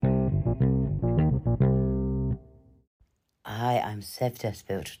Hi, I'm Sevda,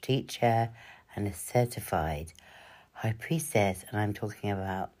 spiritual teacher and a certified high priestess, and I'm talking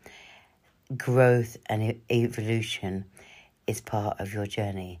about growth and evolution is part of your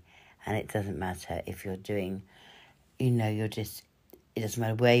journey, and it doesn't matter if you're doing, it doesn't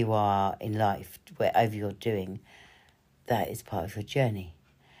matter where you are in life, wherever you're doing, that is part of your journey.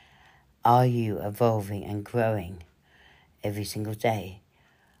 Are you evolving and growing every single day?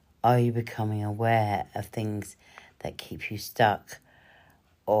 Are you becoming aware of things that keep you stuck?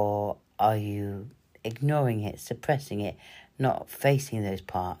 Or are you ignoring it, suppressing it, not facing those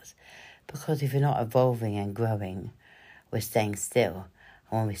parts? Because if you're not evolving and growing, we're staying still.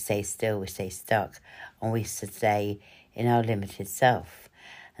 And when we stay still, we stay stuck. And we stay in our limited self.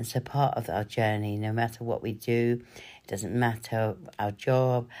 And so part of our journey, no matter what we do, it doesn't matter our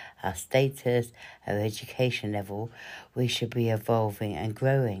job, our status, our education level, we should be evolving and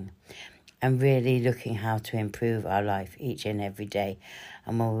growing and really looking how to improve our life each and every day.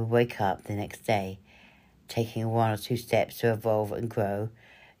 And when we wake up the next day, taking 1 or 2 steps to evolve and grow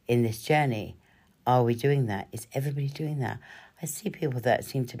in this journey. Are we doing that? Is everybody doing that? I see people that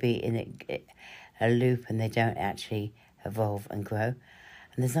seem to be in a loop and they don't actually evolve and grow.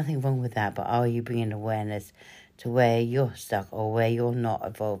 And there's nothing wrong with that, but are you bringing awareness to where you're stuck or where you're not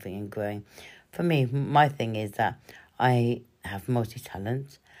evolving and growing? For me, my thing is that I have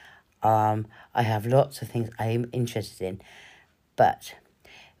multi-talents. I have lots of things I'm interested in, but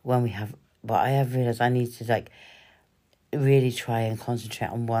I have realised I need to really try and concentrate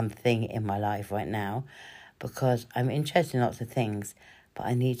on one thing in my life right now, because I'm interested in lots of things, but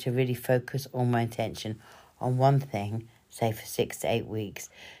I need to really focus all my attention on one thing, say for 6 to 8 weeks,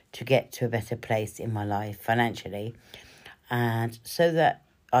 to get to a better place in my life financially, and so that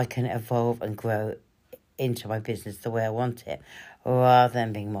I can evolve and grow into my business the way I want it, rather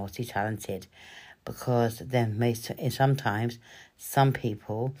than being multi-talented. Because then sometimes some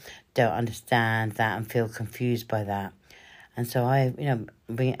people don't understand that and feel confused by that. And so I'm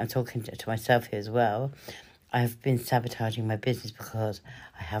talking to myself here as well. I've been sabotaging my business because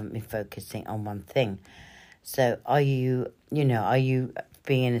I haven't been focusing on one thing. So are you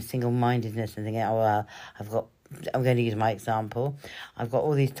being in a single-mindedness and thinking, I'm going to use my example. I've got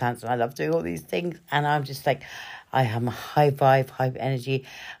all these talents and I love doing all these things. And I'm just I have a high vibe, high energy.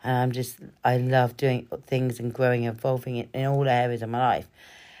 And I love doing things and growing, evolving in all areas of my life.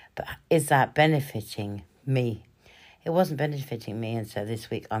 But is that benefiting me? It wasn't benefiting me. And so this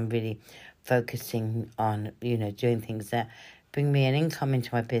week I'm really focusing on, doing things that bring me an income into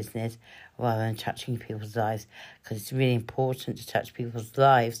my business rather than touching people's lives, because it's really important to touch people's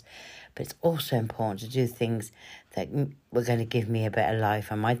lives, but it's also important to do things that were going to give me a better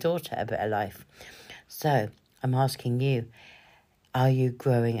life and my daughter a better life. So I'm asking you, are you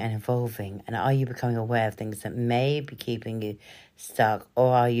growing and evolving? And are you becoming aware of things that may be keeping you stuck?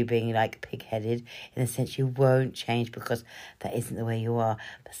 Or are you being pig-headed in the sense you won't change because that isn't the way you are?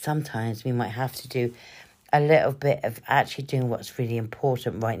 But sometimes we might have to do a little bit of actually doing what's really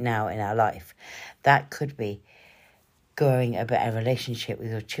important right now in our life. That could be growing a better relationship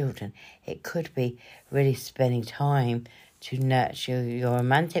with your children. It could be really spending time to nurture your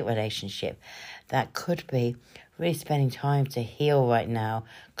romantic relationship. That could be really spending time to heal right now,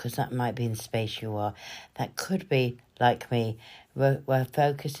 because that might be in the space you are. That could be, like me, we're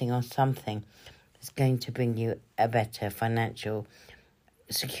focusing on something that's going to bring you a better financial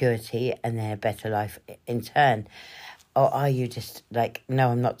security and then a better life in turn. Or are you just no,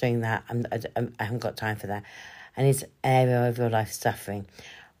 I'm not doing that, I haven't got time for that, and is an area of your life suffering?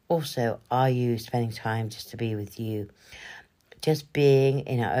 Also, are you spending time just to be with you? Just being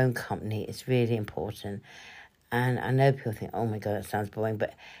in our own company is really important. And I know people think, oh my God, that sounds boring,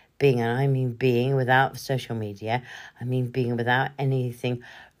 but I mean being without social media, I mean being without anything,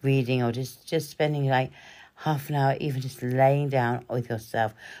 reading, or just spending half an hour, even just laying down with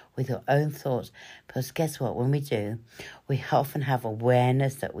yourself, with your own thoughts. Because guess what? When we do, we often have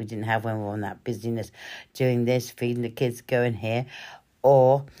awareness that we didn't have when we were on that busyness, doing this, feeding the kids, going here.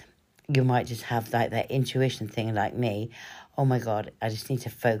 Or you might just have that intuition thing like me. Oh my God, I just need to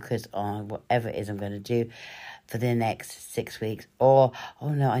focus on whatever it is I'm going to do for the next 6 weeks. Or, oh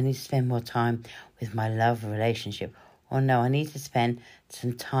no, I need to spend more time with my love relationship. Or no, I need to spend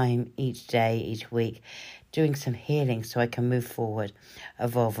some time each day, each week, doing some healing so I can move forward,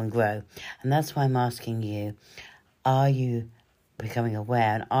 evolve and grow. And that's why I'm asking you, are you becoming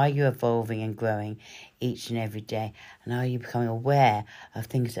aware, and are you evolving and growing each and every day? And are you becoming aware of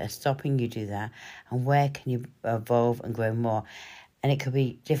things that are stopping you do that? And where can you evolve and grow more? And it could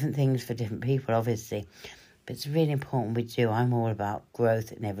be different things for different people, obviously. But it's really important we do. I'm all about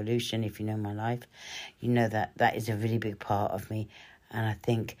growth and evolution. If you know my life, you know that is a really big part of me. And I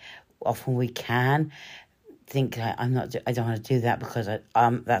think often we can think like, I don't want to do that because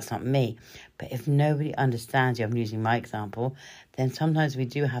that's not me. But if nobody understands you, I'm using my example, then sometimes we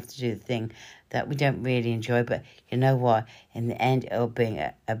do have to do the thing that we don't really enjoy. But you know what? In the end, it'll bring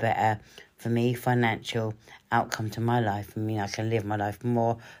a better, for me, financial outcome to my life. I mean, I can live my life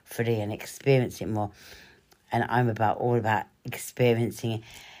more fully and experience it more. And I'm all about experiencing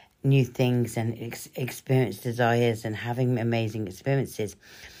new things and experience desires and having amazing experiences.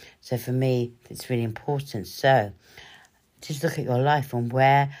 So for me, it's really important. So just look at your life and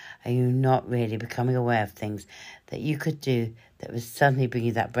where are you not really becoming aware of things that you could do that would suddenly bring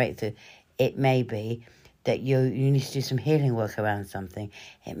you that breakthrough. It may be that you need to do some healing work around something.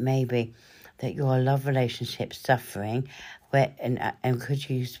 It may be that your love relationship's suffering, and could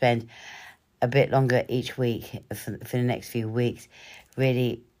you spend a bit longer each week for the next few weeks,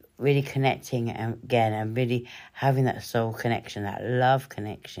 really connecting again and really having that soul connection, that love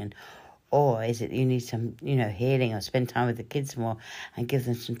connection? Or is it you need some, healing, or spend time with the kids more and give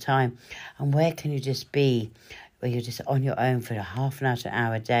them some time? And where can you just be, where you're just on your own for a half an hour to an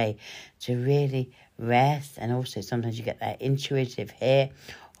hour a day to really rest? And also sometimes you get that intuitive hear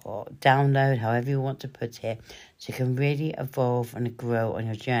or download, however you want to put it, so you can really evolve and grow on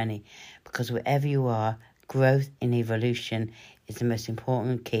your journey. Because wherever you are, growth and evolution is the most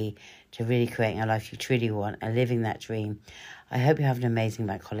important key to really creating a life you truly want and living that dream. I hope you have an amazing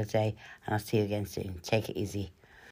bank holiday, and I'll see you again soon. Take it easy.